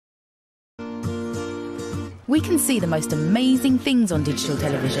We can see the most amazing things on digital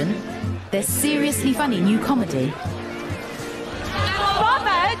television. There's seriously funny new comedy.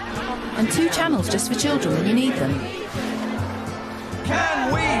 Robert! And 2 channels just for children when you need them.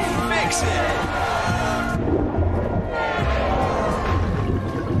 Can we fix it?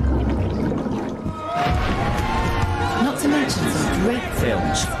 Not to mention some great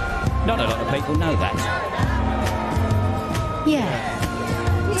films. Not a lot of people know that. Yeah.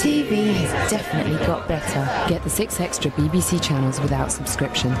 TV has definitely got better. Get the 6 extra BBC channels without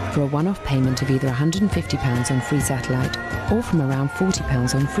subscription for a one-off payment of either £150 on free satellite or from around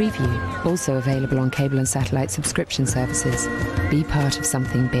 £40 on Freeview. Also available on cable and satellite subscription services. Be part of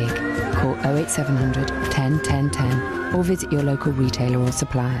something big. Call 08700 10 10 10 or visit your local retailer or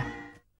supplier.